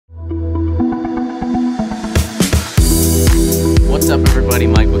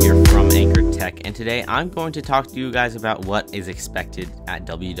today I'm going to talk to you guys about what is expected at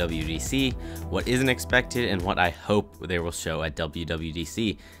WWDC, what isn't expected, and what I hope they will show at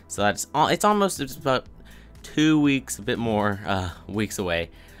WWDC. So it's about 2 weeks, a bit more weeks away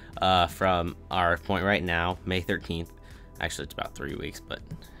from our point right now, May 13th. Actually, it's about 3 weeks, but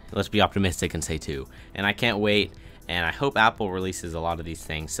let's be optimistic and say 2. And I can't wait, and I hope Apple releases a lot of these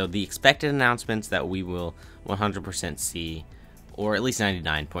things. So the expected announcements that we will 100% see, or at least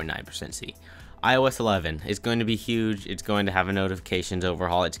 99.9% see. iOS 11 is going to be huge. It's going to have a notifications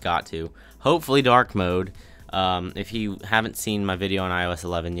overhaul. It's got to. Hopefully dark mode. If you haven't seen my video on iOS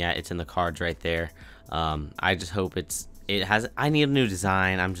 11 yet, it's in the cards right there. I just hope I need a new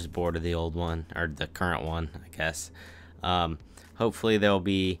design. I'm just bored of the old one, or the current one, I guess. Hopefully there'll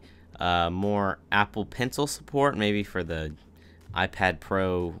be more Apple Pencil support, maybe for the iPad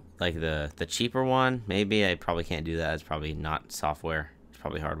Pro, like the cheaper one. Maybe I probably can't do that. It's probably not software. It's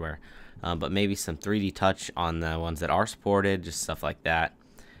probably hardware. But maybe some 3D touch on the ones that are supported, just stuff like that.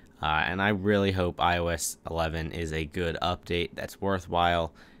 And I really hope iOS 11 is a good update that's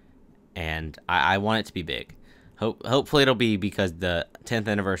worthwhile, and I want it to be big. Hopefully it'll be, because the 10th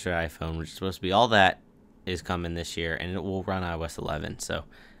anniversary iPhone, which is supposed to be all that, is coming this year, and it will run iOS 11. So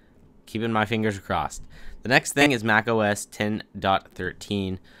keeping my fingers crossed. The next thing is macOS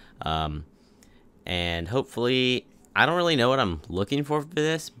 10.13, and hopefully, I don't really know what I'm looking for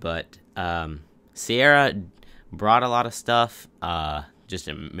this, but Sierra brought a lot of stuff, just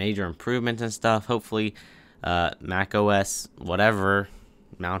a major improvements and stuff. Hopefully macOS whatever,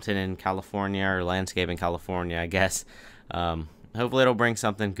 mountain in California or landscape in California, I guess, hopefully it'll bring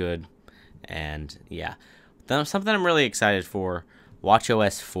something good. And yeah, something I'm really excited for,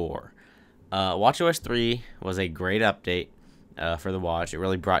 watchOS 4. watchOS 3 was a great update for the watch. It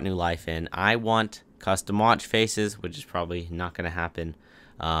really brought new life in. I want custom watch faces, which is probably not going to happen,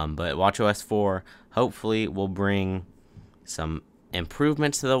 but watchOS 4 hopefully will bring some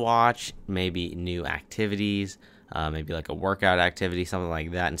improvements to the watch, maybe new activities, maybe like a workout activity, something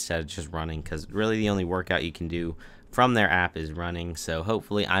like that, instead of just running, because really the only workout you can do from their app is running. So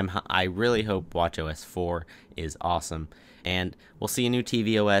hopefully, I really hope watchOS 4 is awesome, and we'll see a new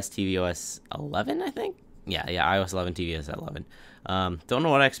tvOS 11, I think. Yeah, iOS 11, tvOS 11. Don't know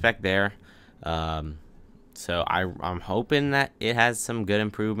what I expect there. So I'm hoping that it has some good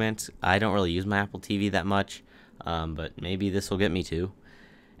improvements. I don't really use my Apple TV that much, but maybe this will get me to.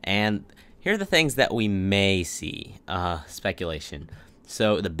 And here are the things that we may see. Speculation.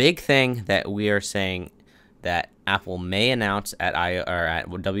 So the big thing that we are saying that Apple may announce at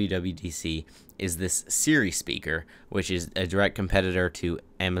WWDC is this Siri Speaker, which is a direct competitor to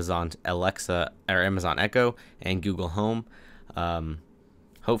Amazon's Alexa, or Amazon Echo, and Google Home.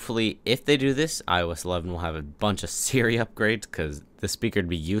 Hopefully, if they do this, iOS 11 will have a bunch of Siri upgrades, because the speaker would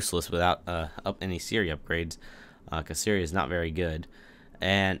be useless without any Siri upgrades, because Siri is not very good.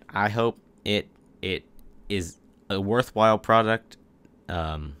 And I hope it is a worthwhile product,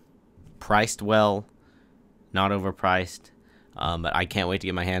 priced well, not overpriced, but I can't wait to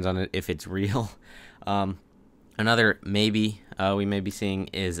get my hands on it if it's real. Another maybe we may be seeing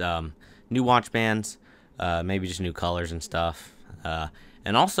is new watch bands, maybe just new colors and stuff.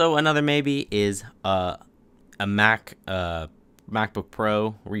 And also another maybe is a MacBook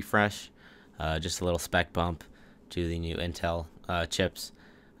Pro refresh, just a little spec bump to the new Intel chips,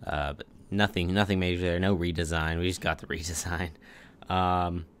 but nothing major there, no redesign. We just got the redesign.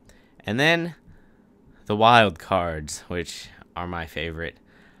 And then the wild cards, which are my favorite.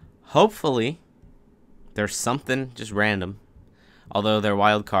 Hopefully there's something just random, although their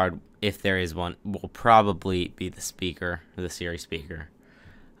wild card, if there is one, will probably be the speaker, the Siri speaker.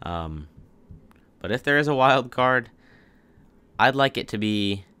 But if there is a wild card, I'd like it to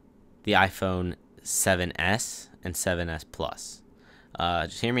be the iPhone 7S and 7S Plus.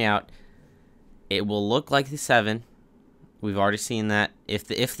 Just hear me out. It will look like the 7. We've already seen that. If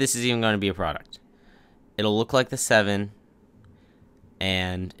this is even going to be a product, it'll look like the 7,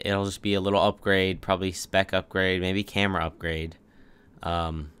 and it'll just be a little upgrade, probably spec upgrade, maybe camera upgrade.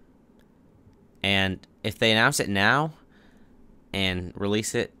 And if they announce it now and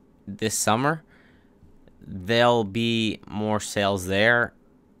release it this summer, there'll be more sales there,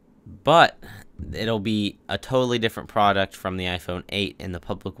 but it'll be a totally different product from the iPhone 8, and the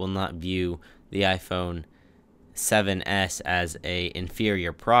public will not view the iPhone 7S as a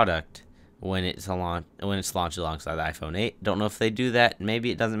inferior product when it's launched alongside the iPhone 8. Don't know if they do that.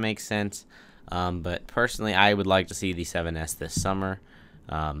 Maybe it doesn't make sense. But personally, I would like to see the 7S this summer.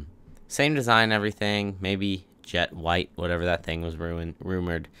 Same design, everything. Maybe jet white, whatever that thing was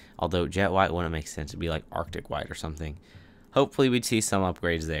rumored. Although jet white wouldn't make sense. It'd be like Arctic white or something. Hopefully we'd see some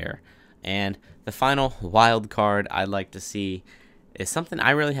upgrades there. And the final wild card I'd like to see is something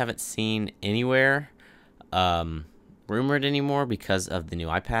I really haven't seen anywhere rumored anymore because of the new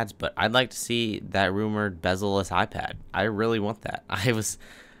iPads, but I'd like to see that rumored bezel-less iPad. I really want that. I was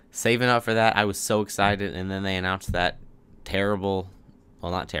saving up for that. I was so excited, and then they announced that terrible,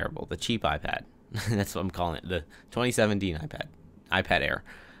 well, not terrible, the cheap iPad. That's what I'm calling it, the 2017 iPad Air,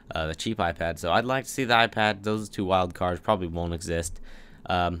 the cheap iPad. So I'd like to see the iPad. Those two wild cards probably won't exist.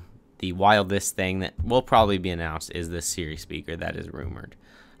 The wildest thing that will probably be announced is the Siri speaker that is rumored.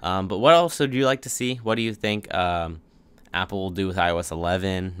 But what else would you like to see? What do you think Apple will do with iOS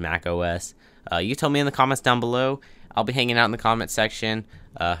 11, macOS? You tell me in the comments down below. I'll be hanging out in the comment section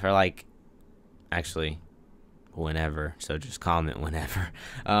for like, actually, whenever. So just comment whenever.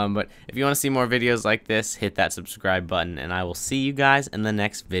 But if you want to see more videos like this, hit that subscribe button, and I will see you guys in the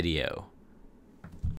next video.